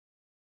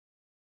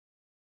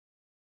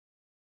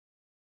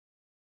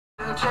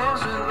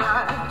chance with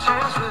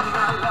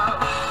my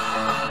love.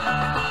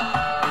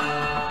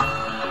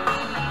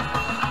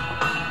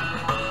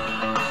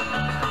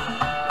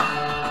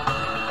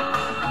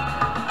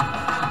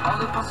 All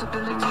the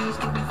possibilities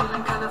keep me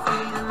feeling kind of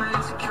free, and my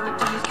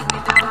insecurities keep me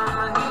down on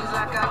my knees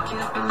like I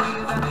can't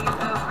believe I need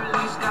the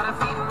release. Gotta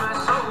feed my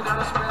soul,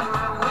 gotta spread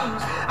my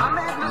wings. I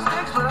made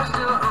mistakes, but I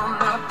still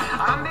own up.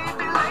 I may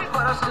be late,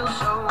 but I still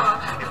show up.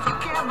 If you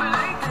can't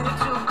relate, then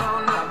you're too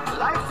grown up.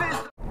 Life is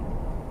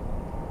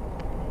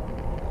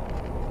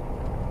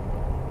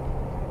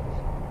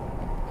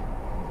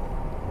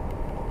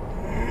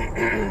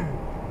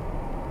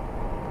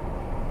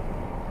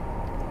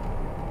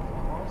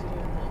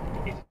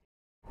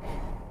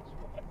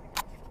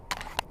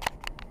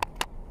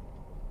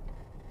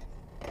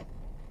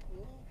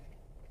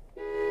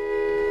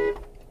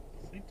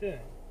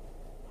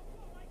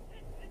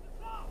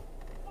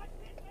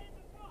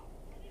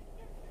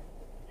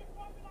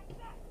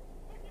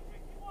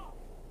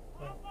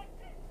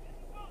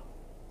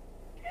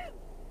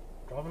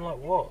Driving like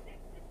what?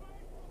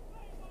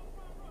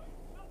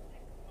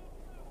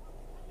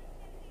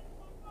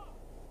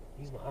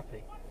 He's not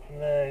happy.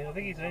 No, I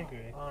think he's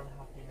angry.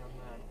 Unhappy young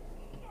man.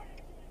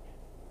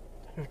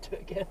 Do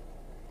it again.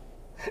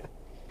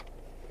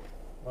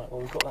 Right, well,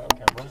 we've got that on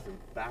camera. Just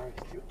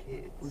embarrassed your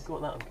kids. We've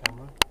got that on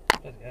camera.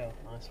 Bloody hell.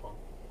 Nice one.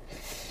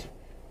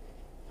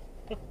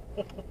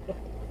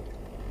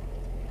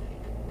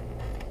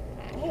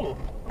 Oh.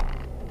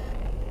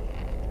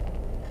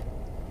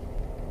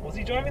 Was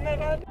he driving that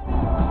bad?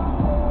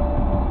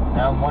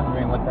 Now I'm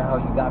wondering what the hell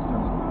you got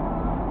from me.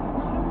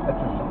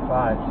 That's a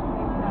surprise.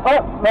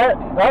 Oh,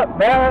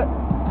 man,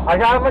 I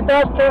got him a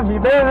Dashcam, he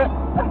made it.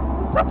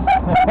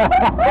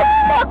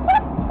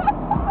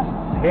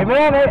 He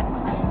made it.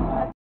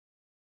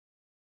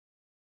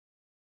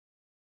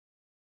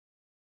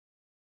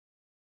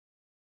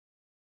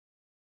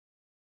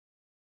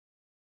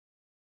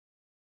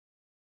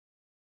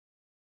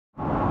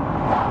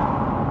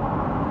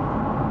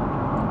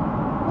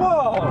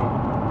 Whoa!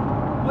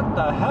 What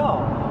the hell?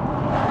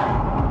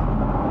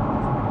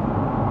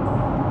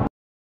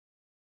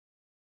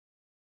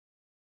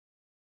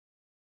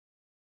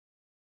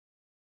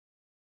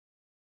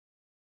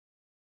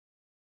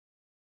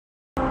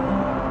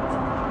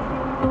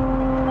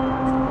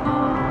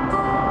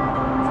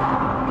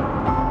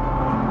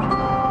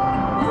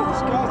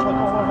 This guy's like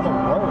all over the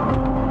road.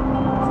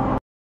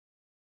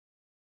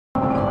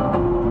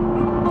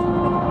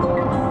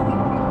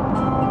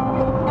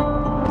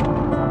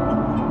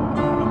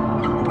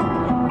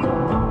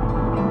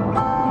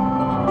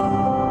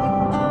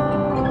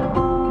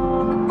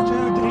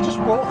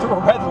 Roll through a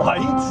red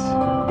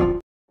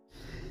light.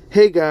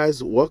 Hey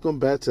guys, welcome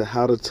back to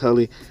How to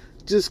Telly.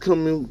 Just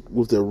coming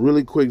with a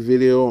really quick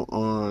video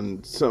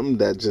on something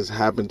that just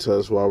happened to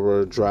us while we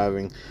were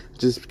driving.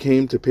 Just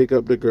came to pick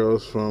up the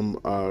girls from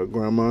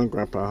grandma and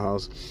grandpa's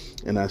house,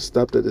 and I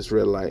stopped at this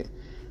red light.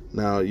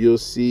 Now you'll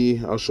see,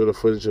 I'll show the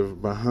footage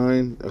of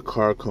behind. A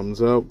car comes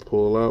up,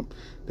 pull up.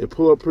 They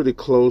pull up pretty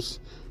close,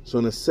 so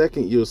in a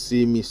second you'll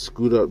see me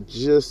scoot up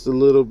just a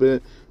little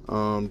bit,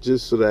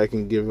 just so that I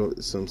can give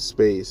it some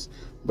space.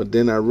 But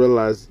then I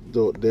realized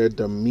their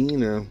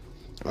demeanor,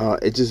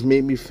 it just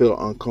made me feel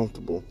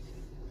uncomfortable.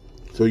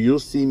 So you'll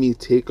see me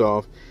take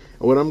off.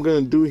 And what I'm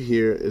going to do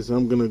here is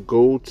I'm going to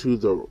go to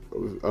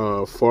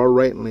the far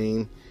right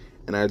lane,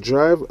 and I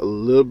drive a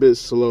little bit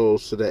slow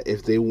so that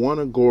if they want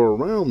to go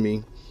around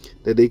me,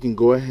 that they can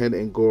go ahead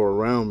and go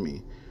around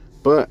me.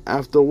 But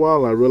after a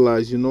while I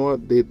realized, you know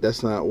what,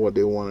 that's not what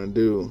they want to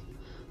do.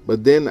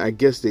 But then I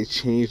guess they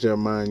changed their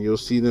mind. You'll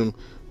see them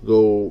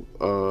go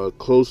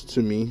close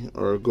to me,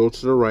 or go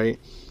to the right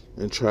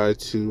and try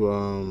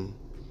to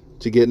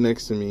get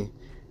next to me.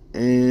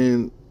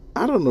 And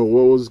I don't know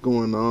what was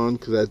going on,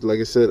 because like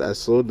I said, I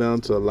slowed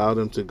down to allow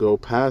them to go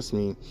past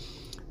me,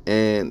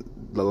 and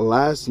the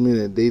last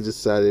minute they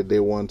decided they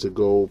wanted to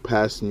go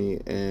past me,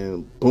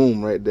 and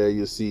boom, right there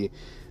you'll see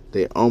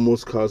they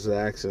almost caused an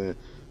accident.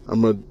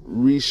 I'm gonna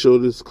re-show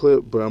this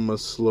clip, but I'm gonna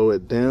slow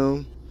it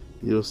down.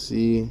 You'll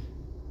see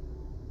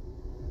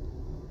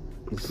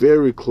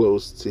very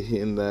close to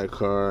hitting that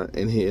car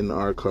and hitting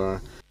our car.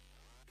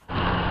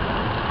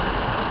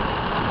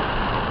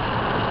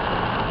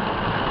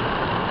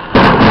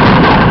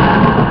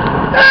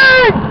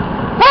 Dang!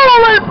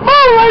 Holy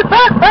moly,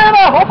 Batman! I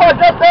hope I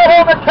got that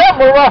on the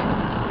camera.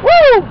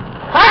 Woo!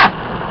 Ha!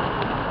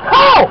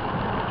 Oh!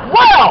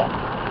 Wow!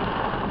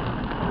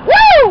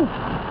 Woo!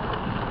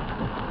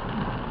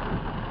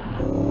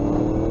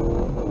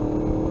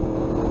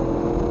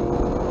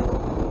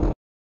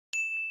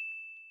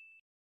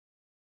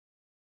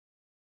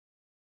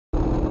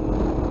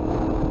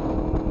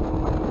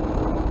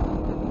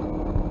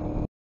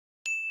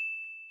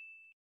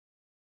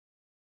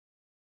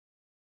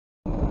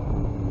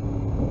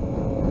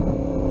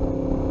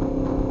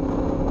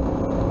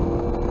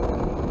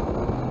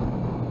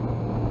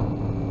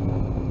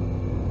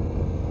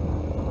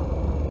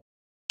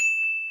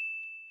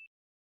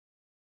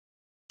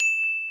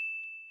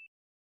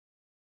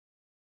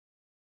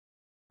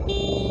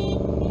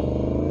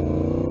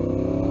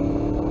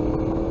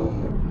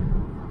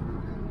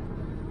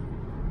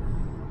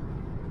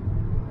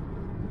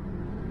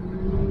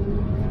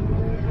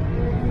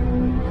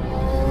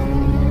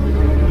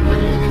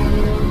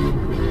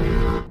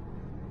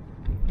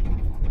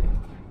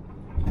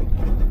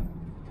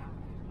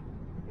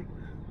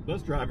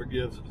 bus driver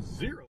gives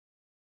 0.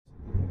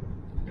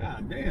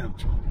 God damn.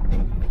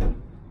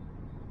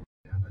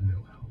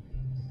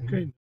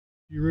 Okay,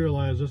 you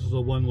realize this is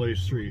a one-way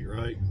street,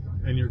 right?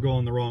 And you're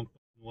going the wrong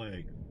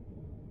way.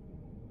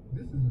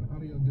 This is an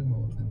audio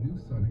demo of the new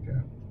Sonic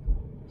app.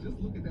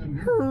 Just look at that.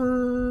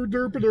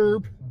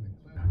 Derp-a-derp.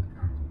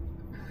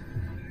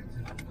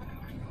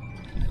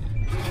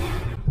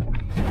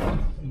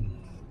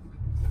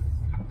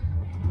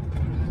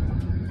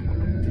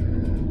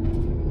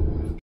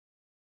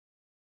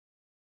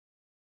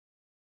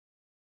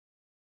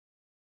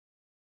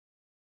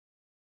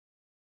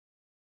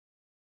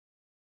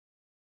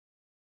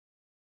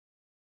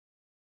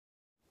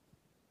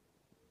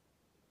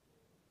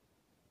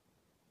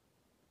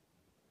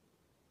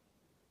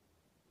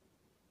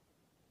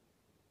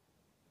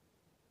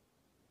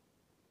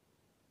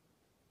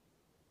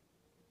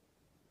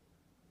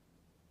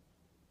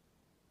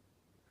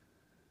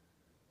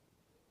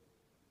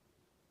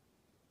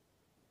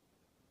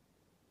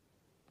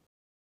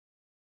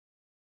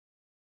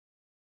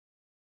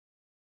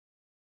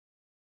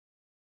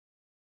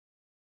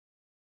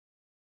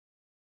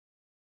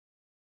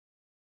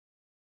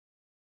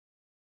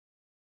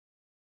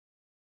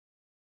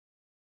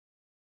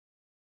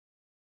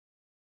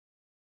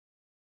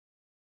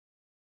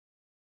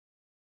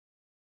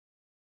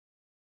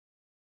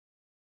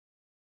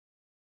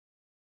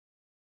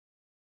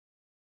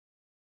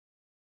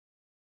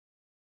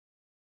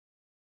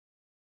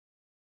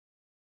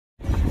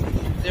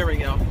 There we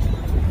go.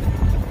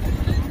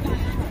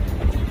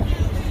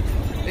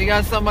 We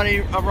got somebody,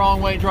 a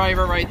wrong way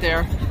driver right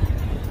there.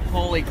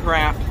 Holy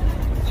crap.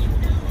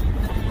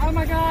 Oh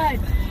my God.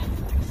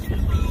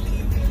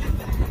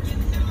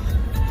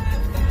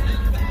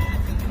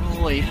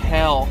 Holy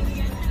hell.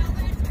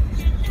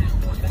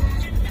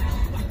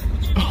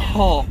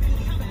 Oh,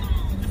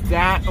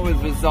 that was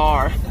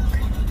bizarre.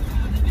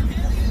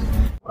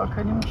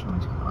 Okej, nie muszę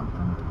mieć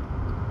kontem.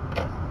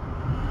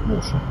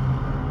 Muszę.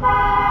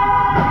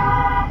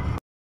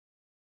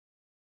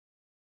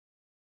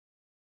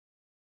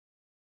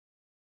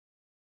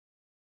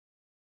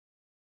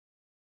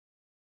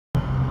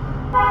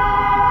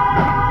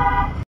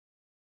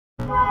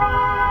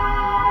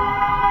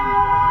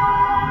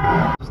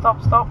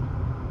 Stop.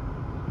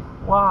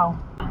 Wow.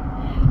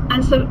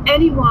 And so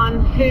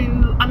anyone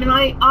who, I mean,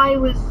 I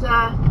was,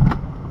 I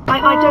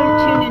don't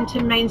tune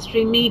into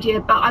mainstream media,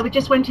 but I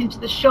just went into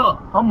the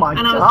shop. Oh my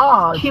and I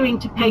was queuing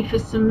to pay for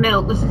some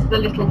milk. This is the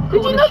little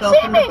corner shop,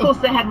 and of course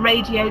they had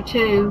radio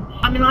too.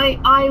 I mean,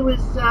 I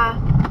was.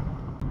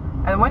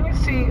 And when you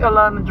see a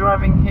learner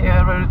driving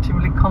here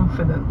relatively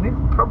confidently,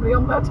 probably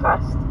on their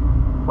test.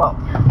 Well,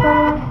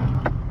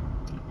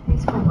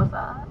 Whose fault was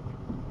that?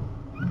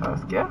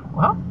 first gear.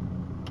 Well.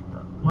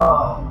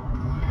 Whoa.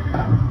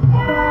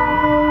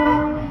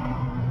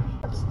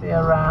 Let's steer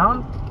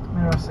around.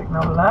 Mirror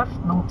signal left.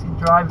 Naughty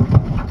driving.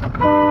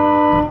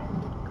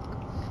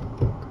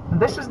 And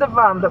this is the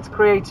van that's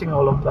creating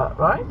all of that,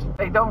 right?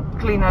 They don't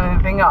clean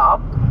anything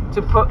up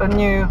to put a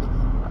new.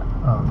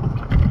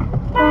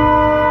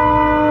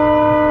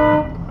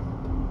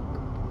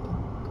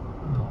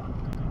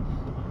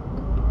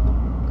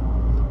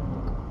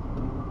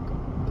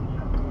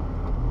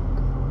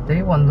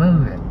 They won't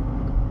move it.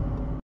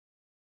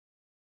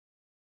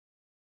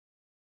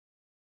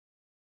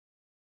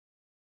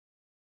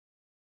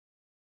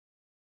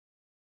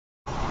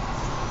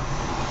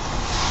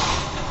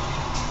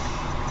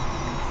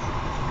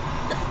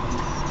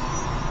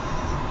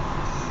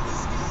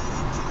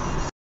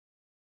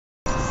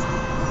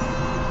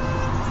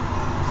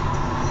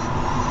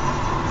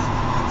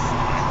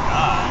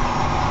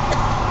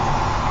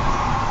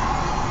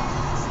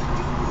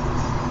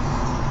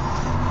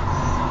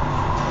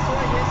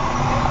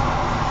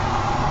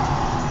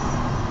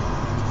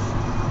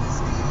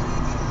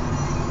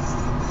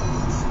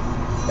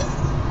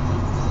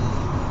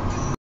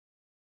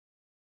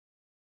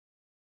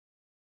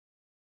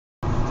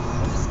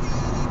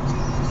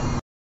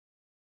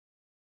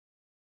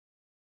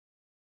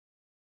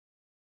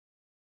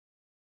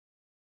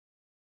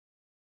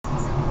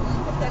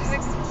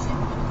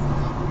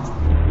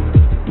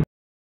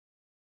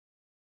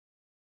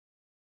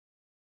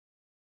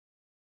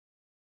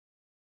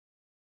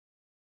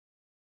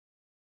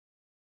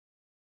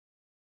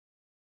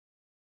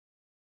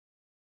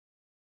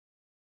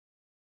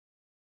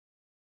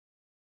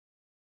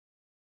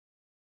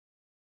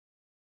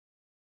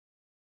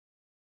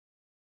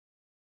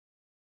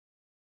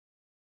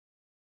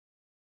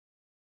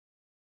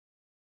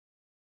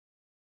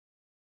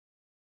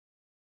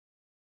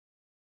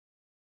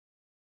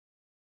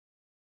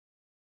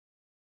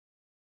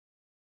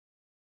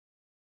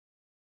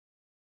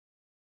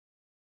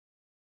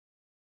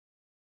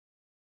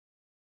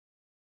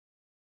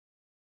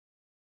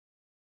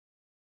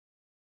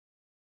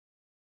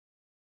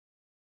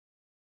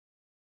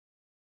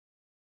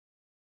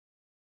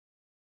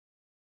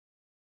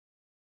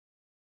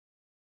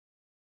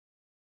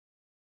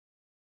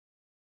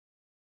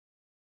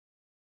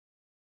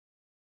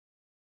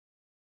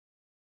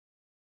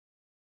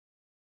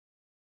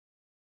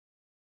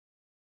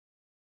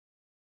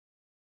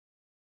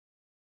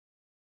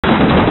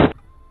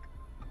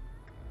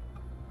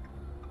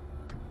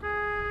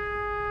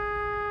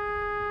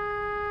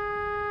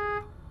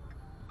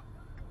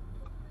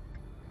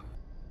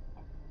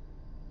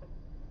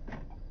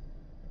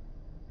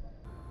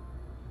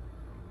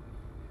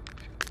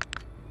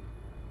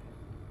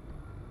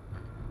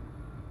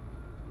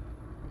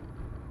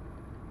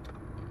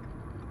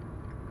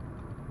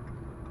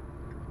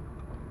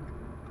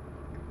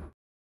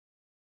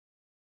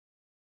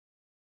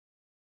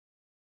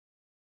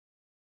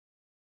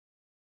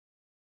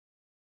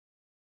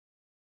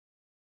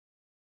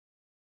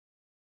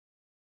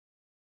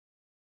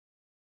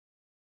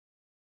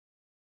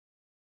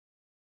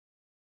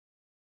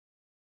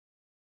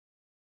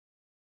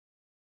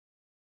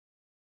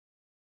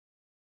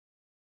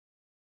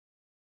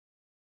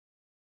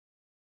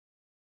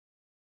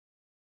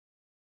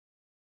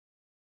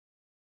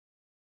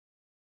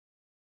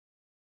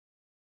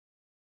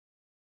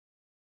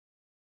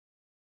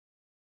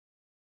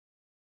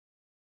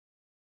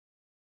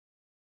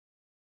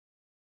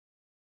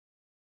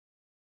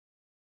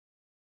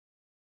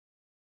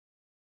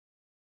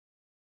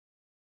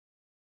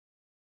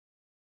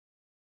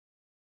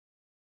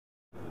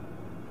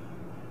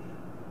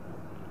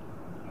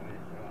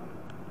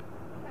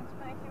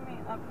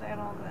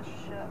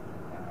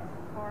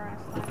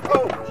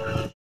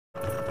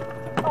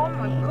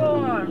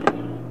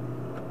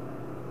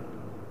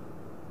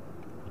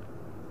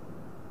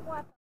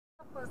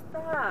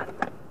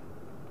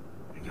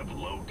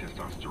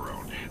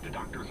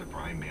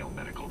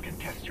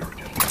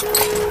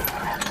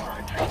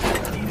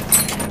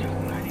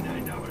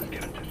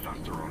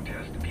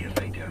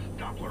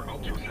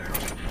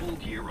 full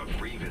year of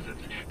free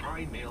visits.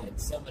 Prime Mail. And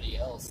somebody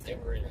else, they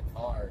were in a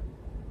car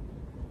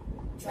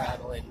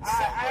traveling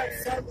somewhere.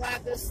 I'm so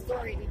glad this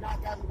story did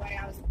not go the way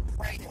I was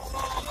afraid.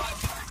 Oh my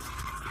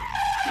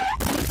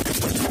God.